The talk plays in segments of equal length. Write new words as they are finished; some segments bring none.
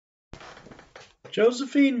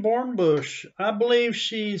Josephine Bornebusch. I believe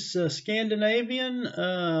she's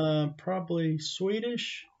Scandinavian, probably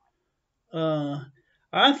Swedish. Uh,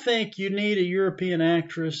 I think you need a European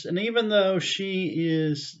actress, and even though she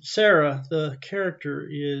is Sarah, the character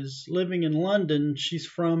is living in London, she's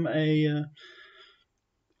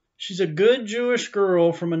a good Jewish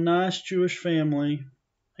girl from a nice Jewish family,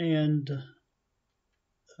 and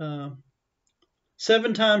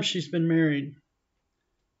 7 times she's been married.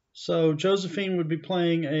 So Josephine would be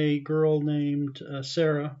playing a girl named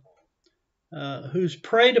Sarah, who's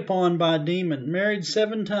preyed upon by a demon, married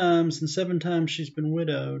 7 times, and 7 times she's been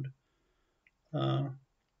widowed.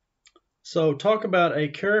 So talk about a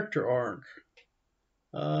character arc.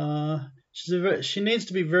 She needs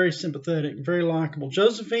to be very sympathetic, very likable.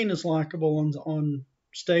 Josephine is likable on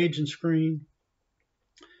stage and screen.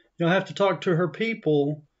 You'll have to talk to her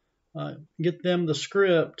people, get them the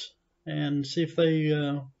script, and see if they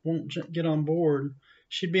won't get on board.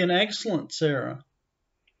 She'd be an excellent Sarah.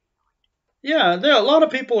 Yeah, a lot of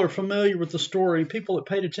people are familiar with the story. People that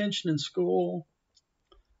paid attention in school.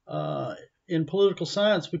 In political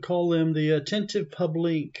science, we call them the attentive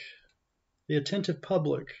public. The attentive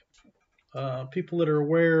public. People that are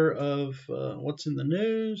aware of what's in the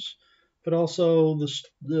news, but also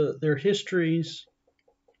their histories.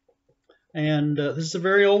 And this is a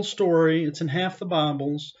very old story. It's in half the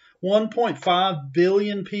Bibles. 1.5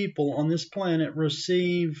 billion people on this planet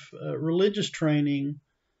receive religious training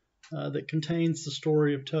that contains the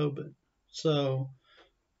story of Tobit. So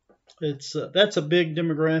that's a big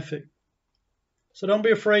demographic. So don't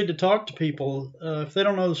be afraid to talk to people. If they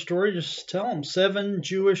don't know the story, just tell them 7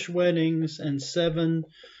 Jewish weddings and 7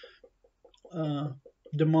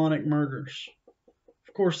 demonic murders.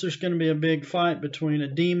 Of course, there's going to be a big fight between a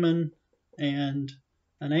demon and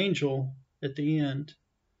an angel at the end.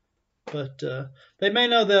 But they may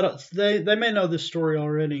know that they may know this story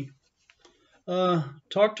already.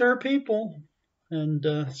 Talk to her people and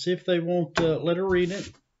see if they won't let her read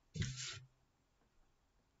it.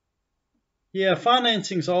 Yeah,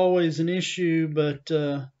 financing's always an issue, but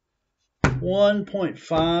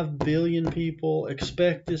 1.5 billion people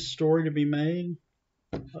expect this story to be made.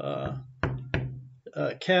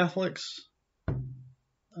 Catholics,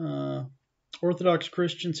 Orthodox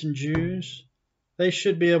Christians, and Jews, they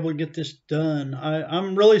should be able to get this done.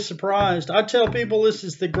 I'm really surprised. I tell people this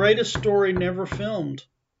is the greatest story never filmed.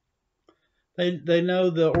 They know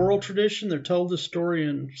the oral tradition. They're told this story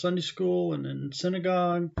in Sunday school and in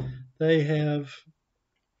synagogue. They have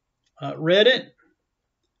read it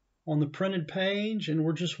on the printed page, and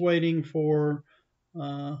we're just waiting for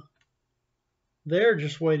they're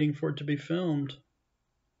just waiting for it to be filmed.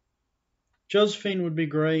 Josephine would be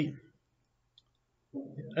great.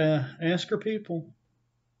 Ask her people.